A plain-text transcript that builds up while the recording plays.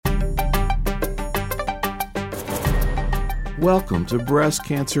Welcome to Breast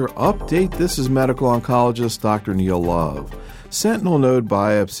Cancer Update. This is medical oncologist Dr. Neil Love. Sentinel node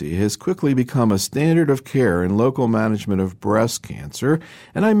biopsy has quickly become a standard of care in local management of breast cancer,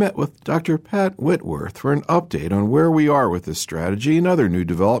 and I met with Dr. Pat Whitworth for an update on where we are with this strategy and other new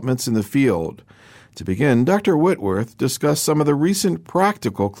developments in the field. To begin, Dr. Whitworth discussed some of the recent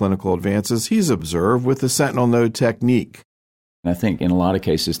practical clinical advances he's observed with the sentinel node technique. I think in a lot of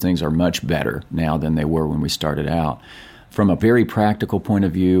cases things are much better now than they were when we started out. From a very practical point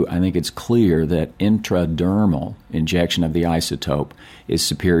of view, I think it's clear that intradermal injection of the isotope is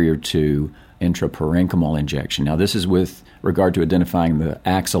superior to intraparenchymal injection. Now, this is with regard to identifying the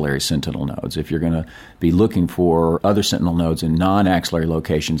axillary sentinel nodes. If you're going to be looking for other sentinel nodes in non-axillary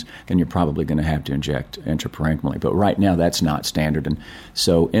locations, then you're probably going to have to inject intraparenchymally. But right now, that's not standard. And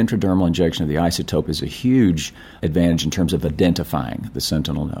so intradermal injection of the isotope is a huge advantage in terms of identifying the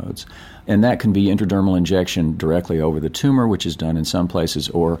sentinel nodes. And that can be intradermal injection directly over the tumor, which is done in some places,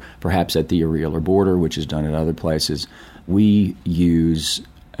 or perhaps at the areolar border, which is done at other places. We use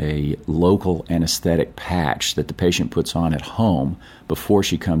a local anesthetic patch that the patient puts on at home before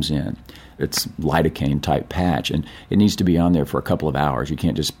she comes in. It's lidocaine type patch, and it needs to be on there for a couple of hours. You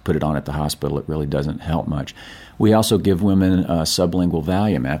can't just put it on at the hospital. It really doesn't help much. We also give women sublingual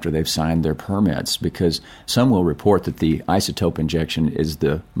Valium after they've signed their permits, because some will report that the isotope injection is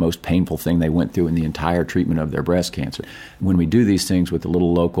the most painful thing they went through in the entire treatment of their breast cancer. When we do these things with a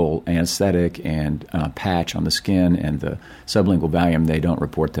little local anesthetic and patch on the skin and the sublingual Valium, they don't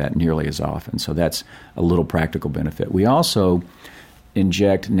report that nearly as often. So that's a little practical benefit. We also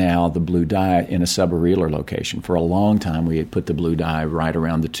inject now the blue dye in a subareolar location. For a long time, we had put the blue dye right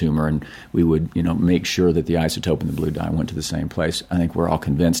around the tumor, and we would, make sure that the isotope and the blue dye went to the same place. I think we're all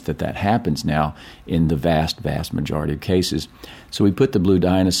convinced that that happens now in the vast, vast majority of cases. So we put the blue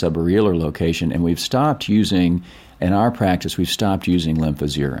dye in a subareolar location, and we've stopped using, in our practice, we've stopped using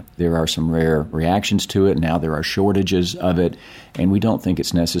lymphozurin. There are some rare reactions to it. Now there are shortages of it, and we don't think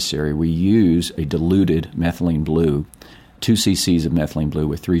it's necessary. We use a diluted methylene blue, 2 cc's of methylene blue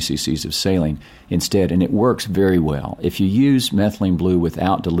with 3 cc's of saline instead, and it works very well. If you use methylene blue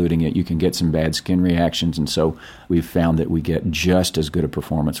without diluting it, you can get some bad skin reactions, and so we've found that we get just as good a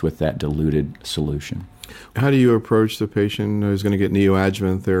performance with that diluted solution. How do you approach the patient who's going to get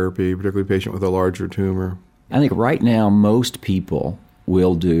neoadjuvant therapy, particularly a patient with a larger tumor? I think right now most people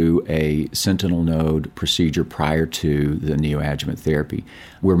will do a sentinel node procedure prior to the neoadjuvant therapy.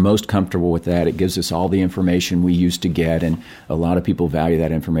 We're most comfortable with that. It gives us all the information we used to get, and a lot of people value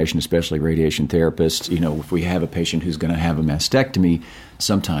that information, especially radiation therapists. If we have a patient who's going to have a mastectomy,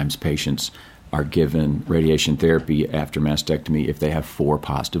 sometimes patients are given radiation therapy after mastectomy if they have 4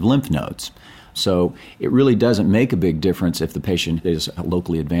 positive lymph nodes. So it really doesn't make a big difference if the patient is a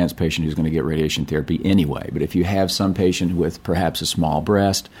locally advanced patient who's going to get radiation therapy anyway. But if you have some patient with perhaps a small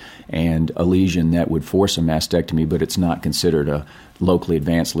breast and a lesion that would force a mastectomy, but it's not considered a locally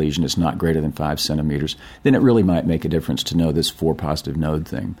advanced lesion, it's not greater than 5 centimeters, then it really might make a difference to know this 4 positive node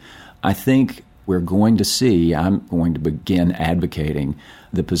thing. I think I'm going to begin advocating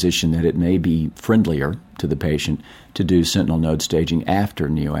the position that it may be friendlier to the patient to do sentinel node staging after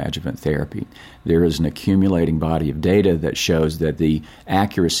neoadjuvant therapy. There is an accumulating body of data that shows that the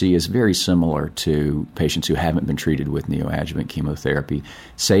accuracy is very similar to patients who haven't been treated with neoadjuvant chemotherapy,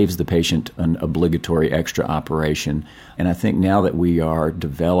 saves the patient an obligatory extra operation. And I think now that we are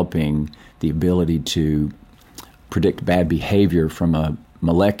developing the ability to predict bad behavior from a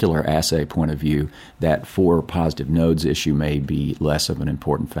molecular assay point of view, that 4 positive nodes issue may be less of an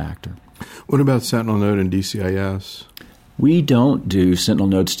important factor. What about sentinel node and DCIS? We don't do sentinel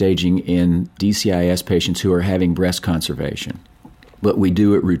node staging in DCIS patients who are having breast conservation, but we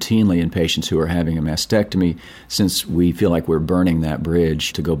do it routinely in patients who are having a mastectomy, since we feel like we're burning that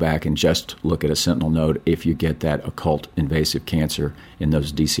bridge to go back and just look at a sentinel node if you get that occult invasive cancer in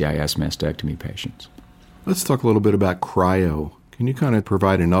those DCIS mastectomy patients. Let's talk a little bit about cryo. Can you kind of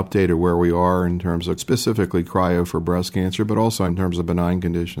provide an update of where we are in terms of specifically cryo for breast cancer, but also in terms of benign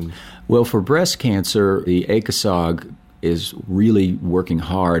conditions? Well, for breast cancer, the ACOSOG is really working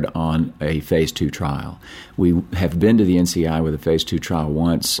hard on a phase 2 trial. We have been to the NCI with a phase 2 trial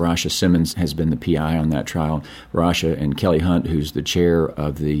once. Rasha Simmons has been the PI on that trial. Rasha and Kelly Hunt, who's the chair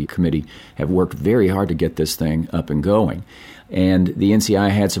of the committee, have worked very hard to get this thing up and going. And the NCI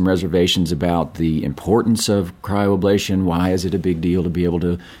had some reservations about the importance of cryoablation. Why is it a big deal to be able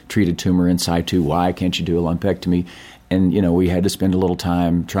to treat a tumor in situ? Why can't you do a lumpectomy? And, we had to spend a little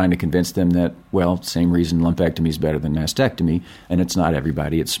time trying to convince them that, well, same reason lumpectomy is better than mastectomy, and it's not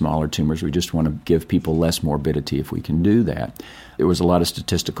everybody. It's smaller tumors. We just want to give people less morbidity if we can do that. There was a lot of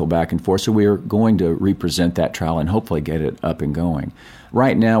statistical back and forth, so we are going to represent that trial and hopefully get it up and going.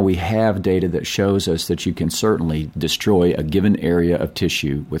 Right now, we have data that shows us that you can certainly destroy a given area of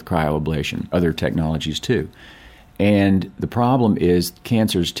tissue with cryoablation, other technologies too. And the problem is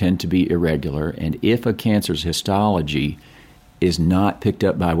cancers tend to be irregular, and if a cancer's histology is not picked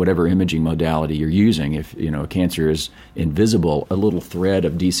up by whatever imaging modality you're using, if a cancer is invisible, a little thread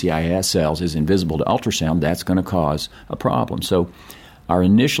of DCIS cells is invisible to ultrasound, that's going to cause a problem. So our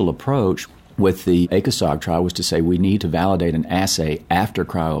initial approach with the ACOSOG trial was to say we need to validate an assay after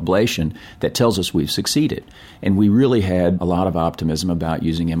cryoablation that tells us we've succeeded. And we really had a lot of optimism about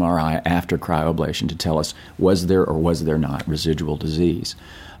using MRI after cryoablation to tell us was there or was there not residual disease.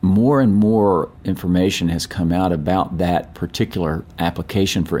 More and more information has come out about that particular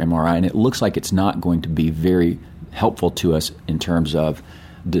application for MRI, and it looks like it's not going to be very helpful to us in terms of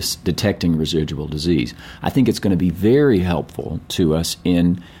detecting residual disease. I think it's going to be very helpful to us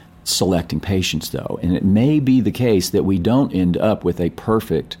in selecting patients, though. And it may be the case that we don't end up with a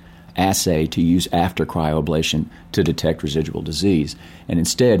perfect assay to use after cryoablation to detect residual disease. And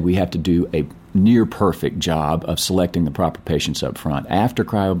instead, we have to do a near perfect job of selecting the proper patients up front. After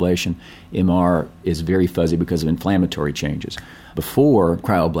cryoablation, MR is very fuzzy because of inflammatory changes. Before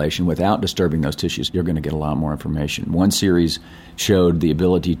cryoablation, without disturbing those tissues, you're going to get a lot more information. One series showed the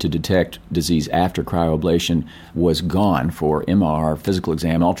ability to detect disease after cryoablation was gone for MR, physical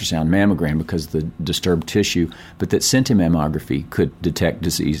exam, ultrasound, mammogram because of the disturbed tissue, but that scintimammography could detect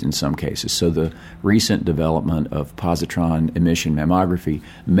disease in some cases. So the recent development of positron emission mammography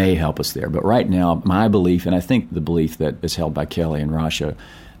may help us there. But right now, my belief, and I think the belief that is held by Kelly and Rasha,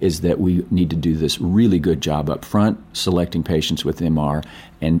 is that we need to do this really good job up front, selecting patients with MR,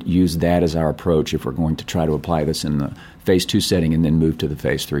 and use that as our approach if we're going to try to apply this in the Phase 2 setting and then move to the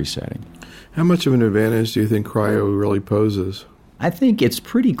Phase 3 setting. How much of an advantage do you think cryo really poses? I think it's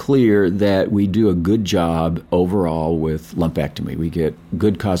pretty clear that we do a good job overall with lumpectomy. We get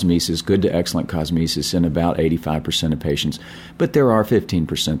good cosmesis, good to excellent cosmesis in about 85% of patients, but there are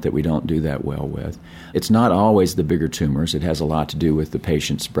 15% that we don't do that well with. It's not always the bigger tumors. It has a lot to do with the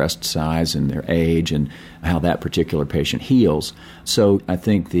patient's breast size and their age and how that particular patient heals. So I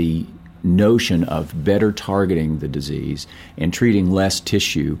think the notion of better targeting the disease and treating less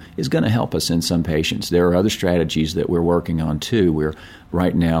tissue is going to help us in some patients. There are other strategies that we're working on too. We're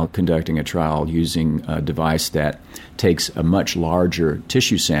right now conducting a trial using a device that takes a much larger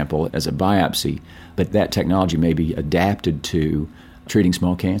tissue sample as a biopsy, but that technology may be adapted to treating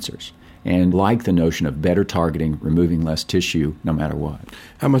small cancers. And like the notion of better targeting, removing less tissue no matter what.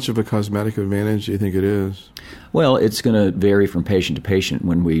 How much of a cosmetic advantage do you think it is? Well, it's going to vary from patient to patient.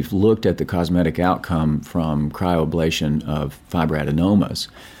 When we've looked at the cosmetic outcome from cryoablation of fibroadenomas,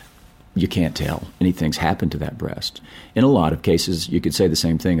 you can't tell anything's happened to that breast. In a lot of cases, you could say the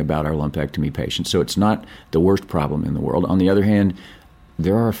same thing about our lumpectomy patients. So it's not the worst problem in the world. On the other hand,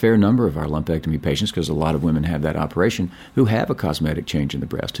 there are a fair number of our lumpectomy patients, because a lot of women have that operation, who have a cosmetic change in the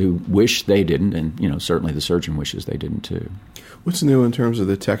breast, who wish they didn't, and certainly the surgeon wishes they didn't too. What's new in terms of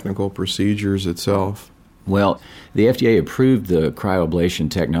the technical procedures itself? Well, the FDA approved the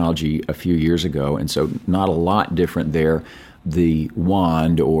cryoablation technology a few years ago, and so not a lot different there. The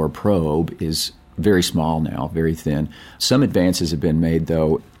wand or probe is very small now, very thin. Some advances have been made,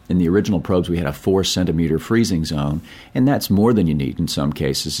 though. In the original probes, we had a 4-centimeter freezing zone, and that's more than you need in some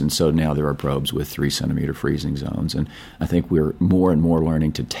cases. And so now there are probes with 3-centimeter freezing zones. And I think we're more and more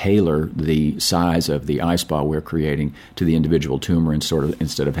learning to tailor the size of the iSpa we're creating to the individual tumor, and sort of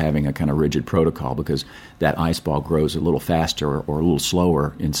instead of having a kind of rigid protocol, because that iSpa grows a little faster or a little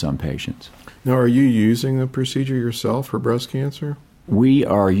slower in some patients. Now, are you using the procedure yourself for breast cancer? We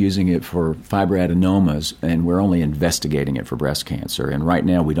are using it for fibroadenomas, and we're only investigating it for breast cancer. And right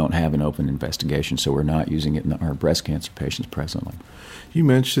now we don't have an open investigation, so we're not using it in our breast cancer patients presently. You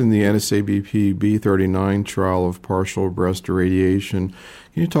mentioned the NSABP B39 trial of partial breast irradiation.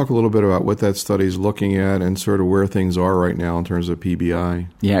 Can you talk a little bit about what that study is looking at and sort of where things are right now in terms of PBI?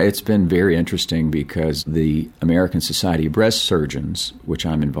 Yeah, it's been very interesting because the American Society of Breast Surgeons, which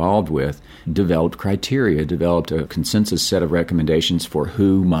I'm involved with, developed a consensus set of recommendations for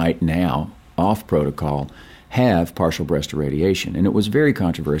who might now, off protocol, have partial breast irradiation. And it was very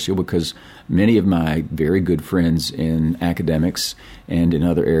controversial because many of my very good friends in academics and in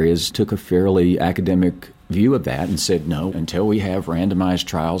other areas took a fairly academic view of that and said, no, until we have randomized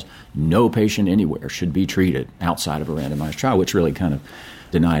trials, no patient anywhere should be treated outside of a randomized trial, which really kind of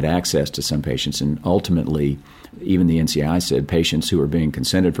denied access to some patients. And ultimately, even the NCI said patients who are being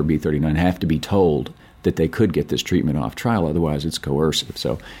consented for B39 have to be told that they could get this treatment off trial, otherwise it's coercive.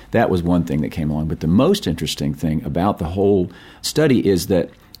 So that was one thing that came along. But the most interesting thing about the whole study is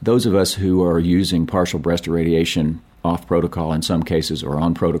that those of us who are using partial breast irradiation off protocol in some cases or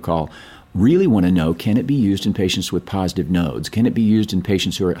on protocol really want to know, can it be used in patients with positive nodes? Can it be used in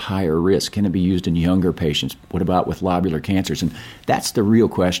patients who are at higher risk? Can it be used in younger patients? What about with lobular cancers? And that's the real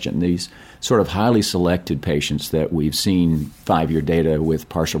question. These sort of highly selected patients that we've seen 5-year data with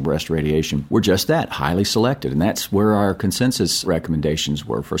partial breast radiation were just that, highly selected. And that's where our consensus recommendations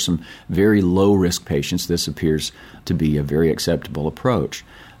were. For some very low-risk patients, this appears to be a very acceptable approach.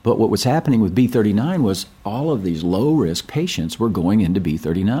 But what was happening with B39 was all of these low-risk patients were going into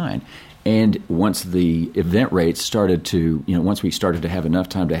B39. And once the event rates started to, once we started to have enough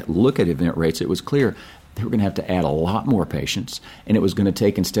time to look at event rates, it was clear they were going to have to add a lot more patients. And it was going to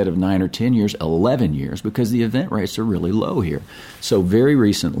take, instead of 9 or 10 years, 11 years, because the event rates are really low here. So very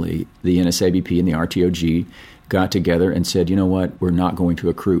recently, the NSABP and the RTOG got together and said, you know what, we're not going to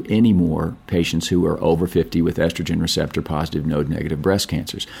accrue any more patients who are over 50 with estrogen receptor positive node negative breast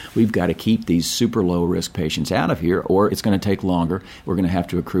cancers. We've got to keep these super low risk patients out of here, or it's going to take longer. We're going to have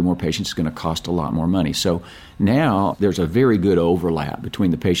to accrue more patients. It's going to cost a lot more money. So now there's a very good overlap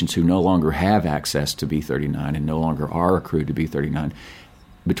between the patients who no longer have access to B39 and no longer are accrued to B39,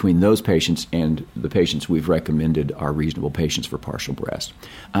 between those patients and the patients we've recommended are reasonable patients for partial breast.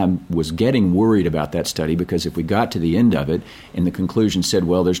 I was getting worried about that study because if we got to the end of it and the conclusion said,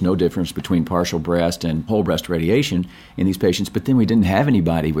 well, there's no difference between partial breast and whole breast radiation in these patients, but then we didn't have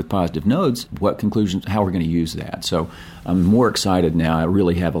anybody with positive nodes, what conclusions, how are we going to use that? So I'm more excited now. I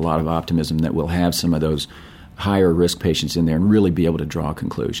really have a lot of optimism that we'll have some of those higher risk patients in there and really be able to draw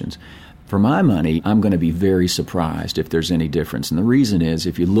conclusions. For my money, I'm going to be very surprised if there's any difference. And the reason is,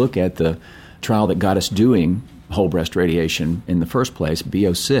 if you look at the trial that got us doing whole breast radiation in the first place,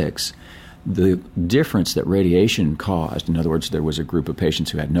 B06, the difference that radiation caused, in other words, there was a group of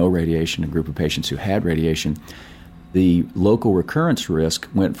patients who had no radiation, a group of patients who had radiation, the local recurrence risk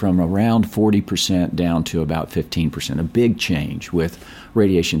went from around 40% down to about 15%, a big change with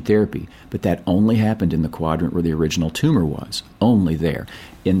radiation therapy. But that only happened in the quadrant where the original tumor was, only there.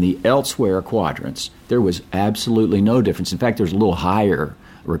 In the elsewhere quadrants, there was absolutely no difference. In fact, there's a little higher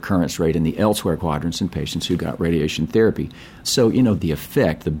recurrence rate in the elsewhere quadrants in patients who got radiation therapy. So, the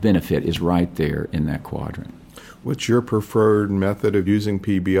effect, the benefit is right there in that quadrant. What's your preferred method of using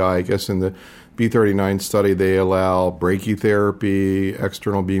PBI? I guess in the B39 study, they allow brachytherapy,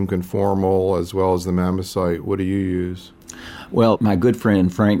 external beam conformal, as well as the Mammocyte. What do you use? Well, my good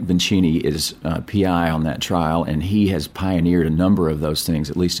friend Frank Vincini is PI on that trial, and he has pioneered a number of those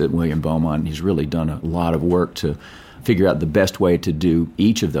things, at least at William Beaumont. He's really done a lot of work to figure out the best way to do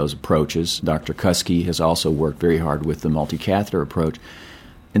each of those approaches. Dr. Kuski has also worked very hard with the multi-catheter approach.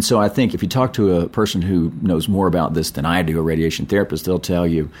 And so I think if you talk to a person who knows more about this than I do, a radiation therapist, they'll tell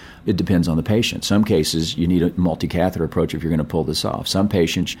you it depends on the patient. Some cases you need a multi-catheter approach if you're going to pull this off. Some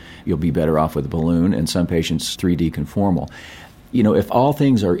patients you'll be better off with a balloon, and some patients 3D conformal. If all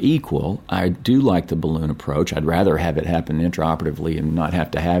things are equal, I do like the balloon approach. I'd rather have it happen intraoperatively and not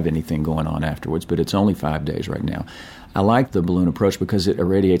have to have anything going on afterwards, but it's only 5 days right now. I like the balloon approach because it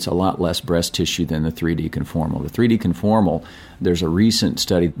irradiates a lot less breast tissue than the 3D conformal. The 3D conformal, there's a recent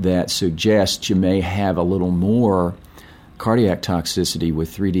study that suggests you may have a little more cardiac toxicity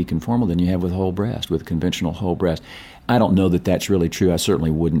with 3D conformal than you have with whole breast, with conventional whole breast. I don't know that that's really true. I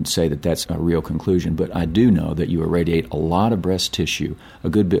certainly wouldn't say that that's a real conclusion, but I do know that you irradiate a lot of breast tissue, a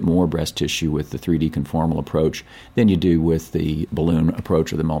good bit more breast tissue with the 3D conformal approach than you do with the balloon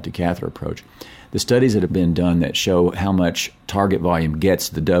approach or the multi-catheter approach. The studies that have been done that show how much target volume gets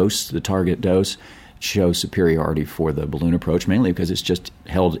the dose, the target dose, show superiority for the balloon approach, mainly because it's just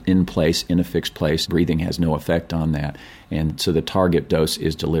held in place, in a fixed place. Breathing has no effect on that. And so the target dose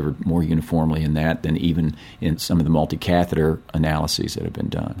is delivered more uniformly in that than even in some of the multi-catheter analyses that have been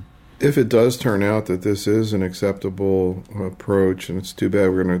done. If it does turn out that this is an acceptable approach, and it's too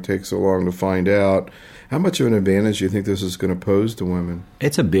bad we're going to take so long to find out, how much of an advantage do you think this is going to pose to women?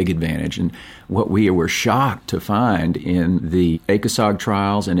 It's a big advantage. And what we were shocked to find in the ACOSOG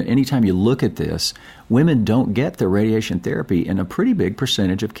trials, and anytime you look at this, women don't get the radiation therapy in a pretty big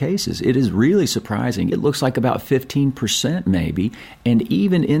percentage of cases. It is really surprising. It looks like about 15% maybe. And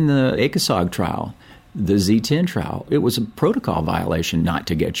even in the ACOSOG trial, the Z10 trial. It was a protocol violation not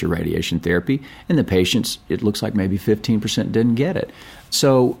to get your radiation therapy, and the patients, it looks like maybe 15% didn't get it.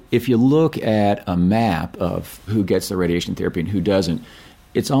 So if you look at a map of who gets the radiation therapy and who doesn't,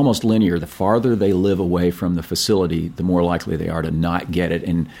 it's almost linear. The farther they live away from the facility, the more likely they are to not get it.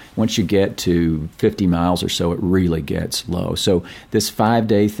 And once you get to 50 miles or so, it really gets low. So this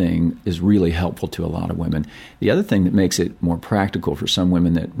 5-day thing is really helpful to a lot of women. The other thing that makes it more practical for some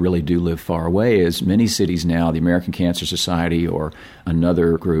women that really do live far away is many cities now, the American Cancer Society or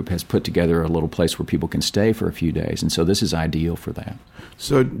another group has put together a little place where people can stay for a few days. And so this is ideal for that.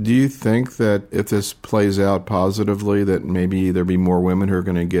 So do you think that if this plays out positively, that maybe there'll be more women who are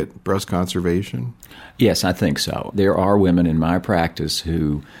going to get breast conservation? Yes, I think so. There are women in my practice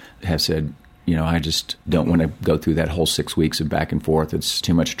who have said, I just don't want to go through that whole 6 weeks of back and forth. It's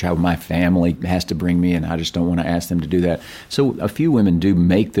too much travel. My family has to bring me, and I just don't want to ask them to do that. So a few women do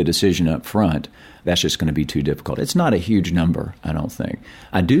make the decision up front. That's just going to be too difficult. It's not a huge number, I don't think.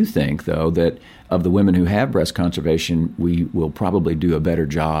 I do think, though, that of the women who have breast conservation, we will probably do a better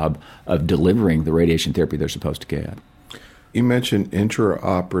job of delivering the radiation therapy they're supposed to get. You mentioned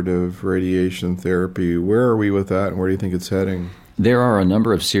intraoperative radiation therapy. Where are we with that, and where do you think it's heading? There are a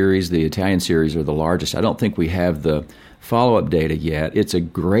number of series. The Italian series are the largest. I don't think we have the follow-up data yet. It's a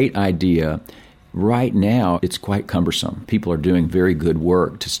great idea. Right now, it's quite cumbersome. People are doing very good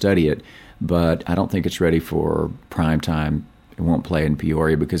work to study it, but I don't think it's ready for prime time. It won't play in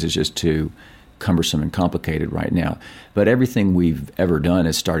Peoria because it's just too cumbersome and complicated right now. But everything we've ever done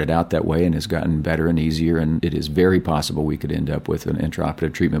has started out that way and has gotten better and easier, and it is very possible we could end up with an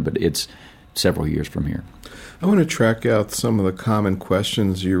intraoperative treatment, but it's several years from here. I want to track out some of the common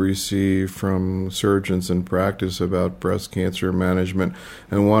questions you receive from surgeons in practice about breast cancer management.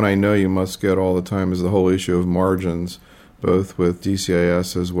 And one I know you must get all the time is the whole issue of margins, both with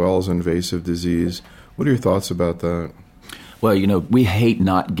DCIS as well as invasive disease. What are your thoughts about that? Well, we hate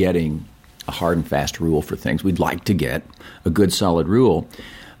not getting a hard and fast rule for things. We'd like to get a good, solid rule.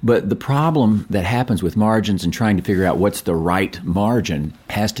 But the problem that happens with margins and trying to figure out what's the right margin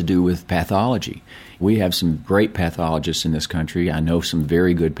has to do with pathology. We have some great pathologists in this country. I know some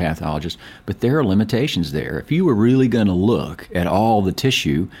very good pathologists, but there are limitations there. If you were really going to look at all the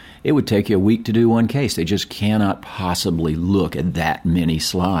tissue, it would take you a week to do one case. They just cannot possibly look at that many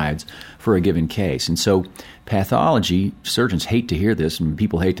slides for a given case. And so pathology, surgeons hate to hear this and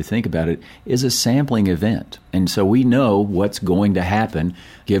people hate to think about it, is a sampling event. And so we know what's going to happen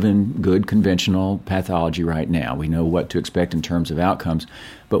given good conventional pathology right now. We know what to expect in terms of outcomes.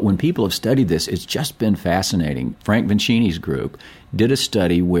 But when people have studied this, it's just been fascinating. Frank Vincini's group did a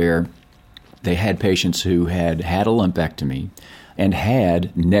study where they had patients who had had a lumpectomy and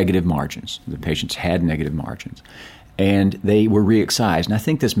had negative margins. The patients had negative margins. And they were re-excised. And I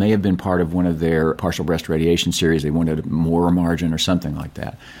think this may have been part of one of their partial breast radiation series. They wanted more margin or something like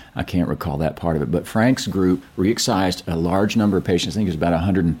that. I can't recall that part of it. But Frank's group re-excised a large number of patients. I think it was about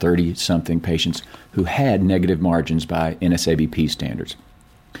 130-something patients who had negative margins by NSABP standards.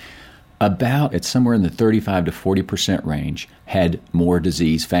 It's somewhere in the 35 to 40% range had more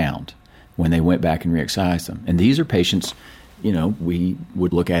disease found when they went back and re-excised them. And these are patients, we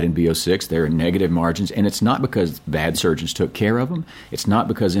would look at in B06, they're in negative margins, and it's not because bad surgeons took care of them. It's not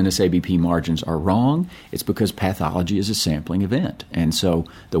because NSABP margins are wrong. It's because pathology is a sampling event. And so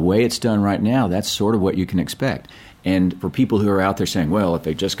the way it's done right now, that's sort of what you can expect. And for people who are out there saying, well, if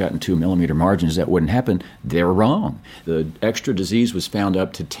they'd just gotten 2 millimeter margins, that wouldn't happen, they're wrong. The extra disease was found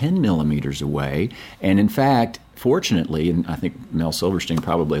up to 10 millimeters away. And in fact, fortunately, and I think Mel Silverstein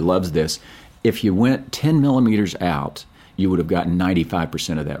probably loves this, if you went 10 millimeters out, you would have gotten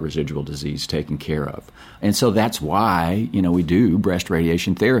 95% of that residual disease taken care of. And so that's why, we do breast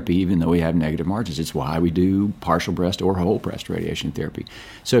radiation therapy, even though we have negative margins. It's why we do partial breast or whole breast radiation therapy.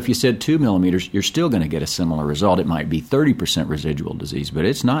 So if you said 2 millimeters, you're still going to get a similar result. It might be 30% residual disease, but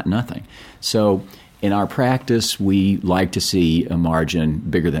it's not nothing. So in our practice, we like to see a margin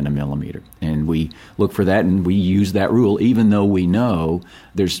bigger than 1 millimeter. And we look for that, and we use that rule, even though we know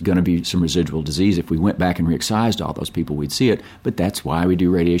there's going to be some residual disease. If we went back and re-excised all those people, we'd see it. But that's why we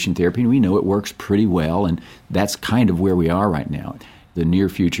do radiation therapy, and we know it works pretty well, and that's kind of where we are right now. The near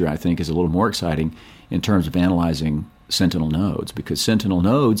future, I think, is a little more exciting in terms of analyzing sentinel nodes, because sentinel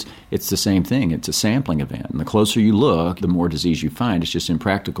nodes, it's the same thing. It's a sampling event. And the closer you look, the more disease you find. It's just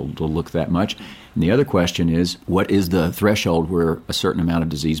impractical to look that much. And the other question is, what is the threshold where a certain amount of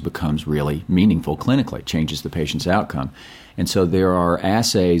disease becomes really meaningful clinically, changes the patient's outcome? And so there are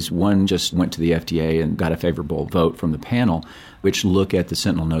assays. One just went to the FDA and got a favorable vote from the panel, which look at the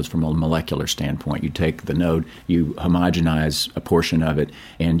sentinel nodes from a molecular standpoint. You take the node, you homogenize a portion of it,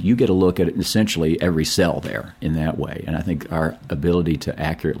 and you get a look at essentially every cell there in that way. And I think our ability to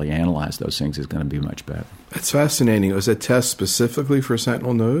accurately analyze those things is going to be much better. That's fascinating. Was it test specifically for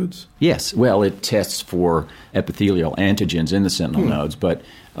sentinel nodes? Yes. Well, it tests for epithelial antigens in the sentinel nodes,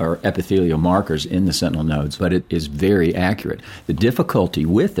 or epithelial markers in the sentinel nodes, but it is very accurate. The difficulty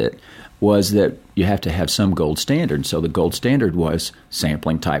with it was that you have to have some gold standard. So the gold standard was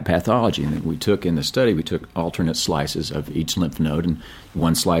sampling type pathology. And we took in the study, we took alternate slices of each lymph node, and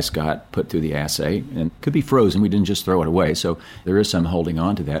one slice got put through the assay and could be frozen. We didn't just throw it away. So there is some holding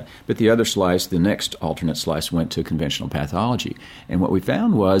on to that. But the other slice, the next alternate slice, went to conventional pathology. And what we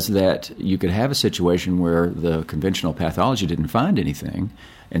found was that you could have a situation where the conventional pathology didn't find anything,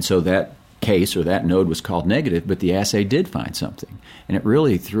 and so that case or that node was called negative, but the assay did find something. And it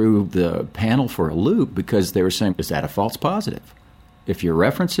really threw the panel for a loop because they were saying, is that a false positive? If your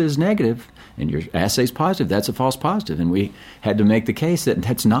reference is negative and your assay is positive, that's a false positive. And we had to make the case that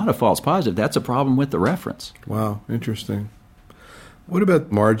that's not a false positive. That's a problem with the reference. Wow, interesting. What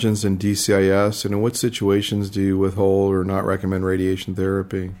about margins in DCIS, and in what situations do you withhold or not recommend radiation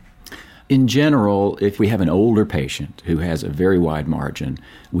therapy? In general, if we have an older patient who has a very wide margin,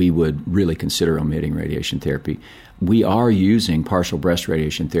 we would really consider omitting radiation therapy. We are using partial breast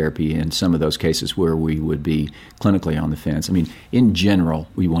radiation therapy in some of those cases where we would be clinically on the fence. I mean, in general,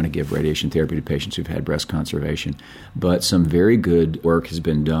 we want to give radiation therapy to patients who've had breast conservation, but some very good work has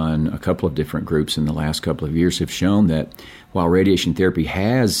been done. A couple of different groups in the last couple of years have shown that while radiation therapy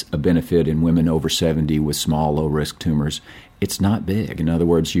has a benefit in women over 70 with small, low-risk tumors, it's not big. In other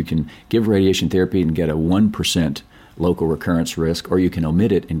words, you can give radiation therapy and get a 1% local recurrence risk, or you can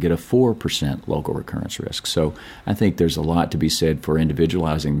omit it and get a 4% local recurrence risk. So I think there's a lot to be said for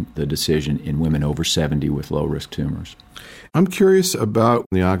individualizing the decision in women over 70 with low-risk tumors. I'm curious about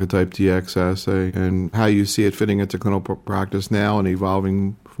the Oncotype DX assay and how you see it fitting into clinical practice now and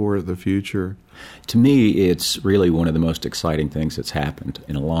evolving for the future. To me, it's really one of the most exciting things that's happened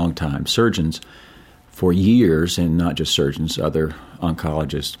in a long time. Surgeons, for years, and not just surgeons, other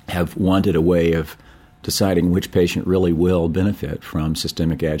oncologists, have wanted a way of deciding which patient really will benefit from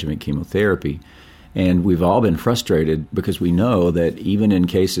systemic adjuvant chemotherapy. And we've all been frustrated because we know that even in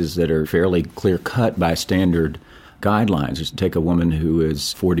cases that are fairly clear-cut by standard guidelines, just take a woman who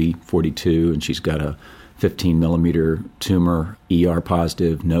is 40, 42, and she's got a 15-millimeter tumor,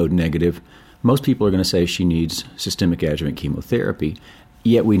 ER-positive, node-negative, most people are going to say she needs systemic adjuvant chemotherapy.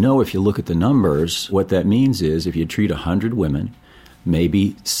 Yet we know if you look at the numbers, what that means is if you treat 100 women,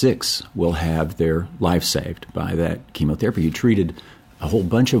 maybe 6 will have their life saved by that chemotherapy. You treated a whole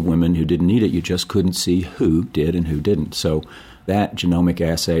bunch of women who didn't need it. You just couldn't see who did and who didn't. So that genomic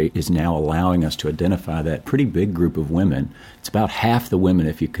assay is now allowing us to identify that pretty big group of women. It's about half the women,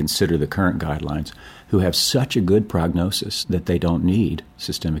 if you consider the current guidelines, who have such a good prognosis that they don't need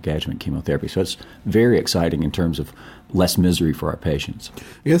systemic adjuvant chemotherapy. So it's very exciting in terms of less misery for our patients.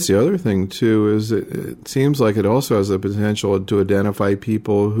 I guess the other thing, too, is it seems like it also has the potential to identify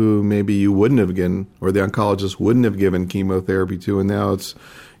people who maybe you wouldn't have given, or the oncologist wouldn't have given chemotherapy to, and now it's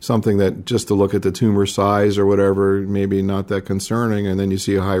something that just to look at the tumor size or whatever, maybe not that concerning, and then you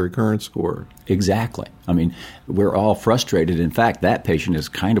see a high recurrence score. Exactly. I mean, we're all frustrated. In fact, that patient is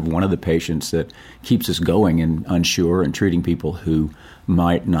kind of one of the patients that keeps us going and unsure and treating people who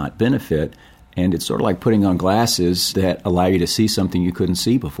might not benefit. And it's sort of like putting on glasses that allow you to see something you couldn't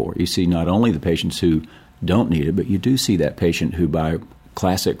see before. You see not only the patients who don't need it, but you do see that patient who by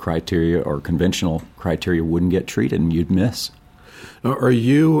classic criteria or conventional criteria wouldn't get treated and you'd miss. Are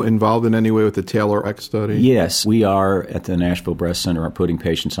you involved in any way with the TAILOR-X study? Yes, we are at the Nashville Breast Center are putting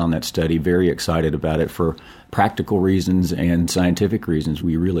patients on that study. Very excited about it for practical reasons and scientific reasons.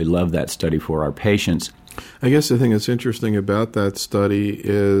 We really love that study for our patients. I guess the thing that's interesting about that study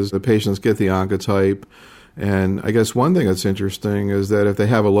is the patients get the Oncotype. And I guess one thing that's interesting is that if they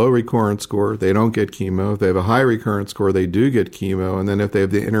have a low recurrence score, they don't get chemo. If they have a high recurrence score, they do get chemo. And then if they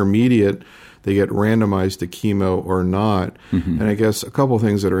have the intermediate, they get randomized to chemo or not. Mm-hmm. And I guess a couple of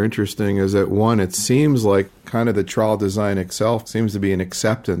things that are interesting is that, one, it seems like kind of the trial design itself seems to be an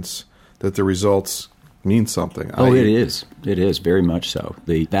acceptance that the results mean something. Oh, it is. It is, very much so.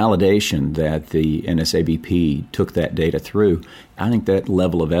 The validation that the NSABP took that data through, I think that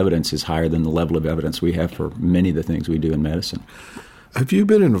level of evidence is higher than the level of evidence we have for many of the things we do in medicine. Have you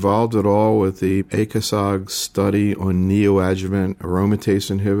been involved at all with the ACOSOG study on neoadjuvant aromatase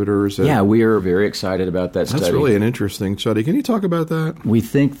inhibitors? Yeah, we are very excited about that study. That's really an interesting study. Can you talk about that? We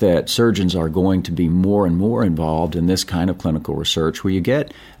think that surgeons are going to be more and more involved in this kind of clinical research where you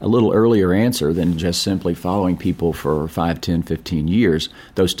get a little earlier answer than just simply following people for 5, 10, 15 years.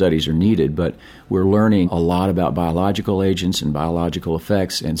 Those studies are needed, but we're learning a lot about biological agents and biological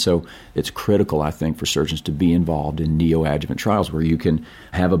effects, and so it's critical, I think, for surgeons to be involved in neoadjuvant trials where you can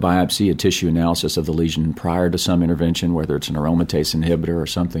have a biopsy, a tissue analysis of the lesion prior to some intervention, whether it's an aromatase inhibitor or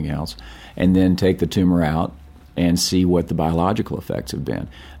something else, and then take the tumor out and see what the biological effects have been.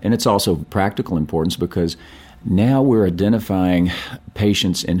 And it's also practical importance because now we're identifying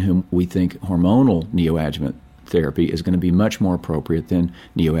patients in whom we think hormonal neoadjuvant therapy is going to be much more appropriate than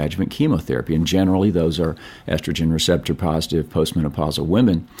neoadjuvant chemotherapy. And generally, those are estrogen receptor positive postmenopausal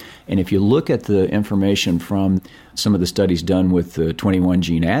women. And if you look at the information from some of the studies done with the 21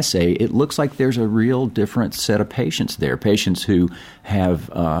 gene assay, it looks like there's a real different set of patients there. Patients who have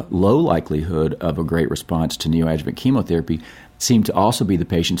low likelihood of a great response to neoadjuvant chemotherapy seem to also be the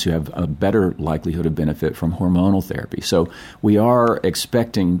patients who have a better likelihood of benefit from hormonal therapy. So we are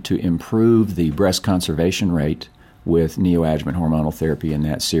expecting to improve the breast conservation rate with neoadjuvant hormonal therapy in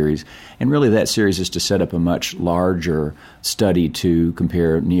that series. And really that series is to set up a much larger study to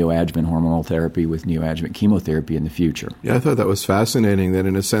compare neoadjuvant hormonal therapy with neoadjuvant chemotherapy in the future. Yeah, I thought that was fascinating that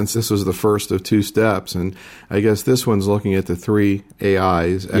in a sense this was the first of two steps. And I guess this one's looking at the 3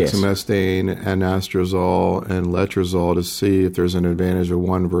 AIs, exemestane, anastrozole, and letrozole to see if there's an advantage of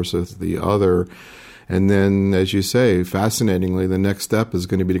one versus the other. And then, as you say, fascinatingly, the next step is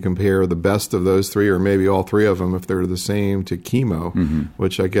going to be to compare the best of those 3, or maybe all 3 of them, if they're the same, to chemo,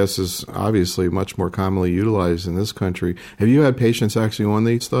 which I guess is obviously much more commonly utilized in this country. Have you had patients actually on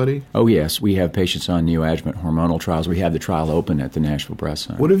the study? Oh, yes. We have patients on neoadjuvant hormonal trials. We have the trial open at the Nashville Breast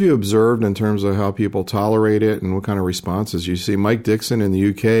Center. What have you observed in terms of how people tolerate it and what kind of responses you see? Mike Dixon in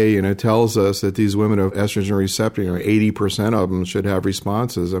the UK, tells us that these women of estrogen receptor, 80% of them should have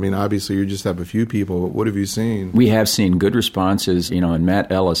responses. I mean, obviously, you just have a few people. What have you seen? We have seen good responses, and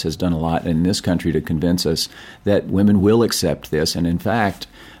Matt Ellis has done a lot in this country to convince us that women will accept this. And in fact,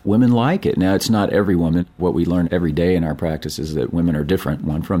 women like it. Now, it's not every woman. What we learn every day in our practice is that women are different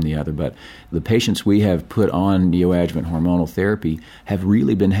one from the other. But the patients we have put on neoadjuvant hormonal therapy have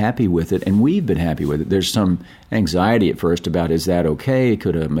really been happy with it, and we've been happy with it. There's some anxiety at first about, is that okay?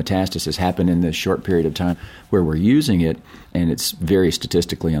 Could a metastasis happen in this short period of time where we're using it? And it's very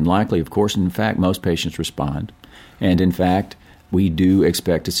statistically unlikely, of course. And in fact, most patients respond. And in fact, we do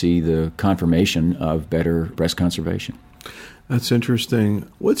expect to see the confirmation of better breast conservation. That's interesting.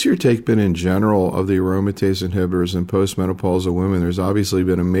 What's your take been in general of the aromatase inhibitors in postmenopausal women? There's obviously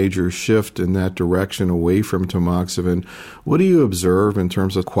been a major shift in that direction away from tamoxifen. What do you observe in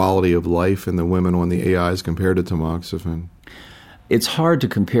terms of quality of life in the women on the AIs compared to tamoxifen? It's hard to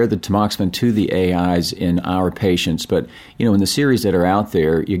compare the tamoxifen to the AIs in our patients, but in the series that are out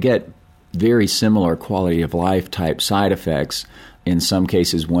there, you get very similar quality of life type side effects. In some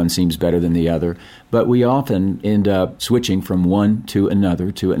cases, one seems better than the other, but we often end up switching from one to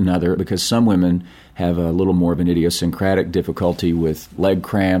another because some women have a little more of an idiosyncratic difficulty with leg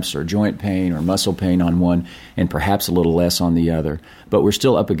cramps or joint pain or muscle pain on one and perhaps a little less on the other. But we're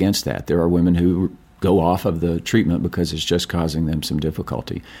still up against that. There are women who go off of the treatment because it's just causing them some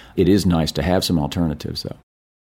difficulty. It is nice to have some alternatives, though.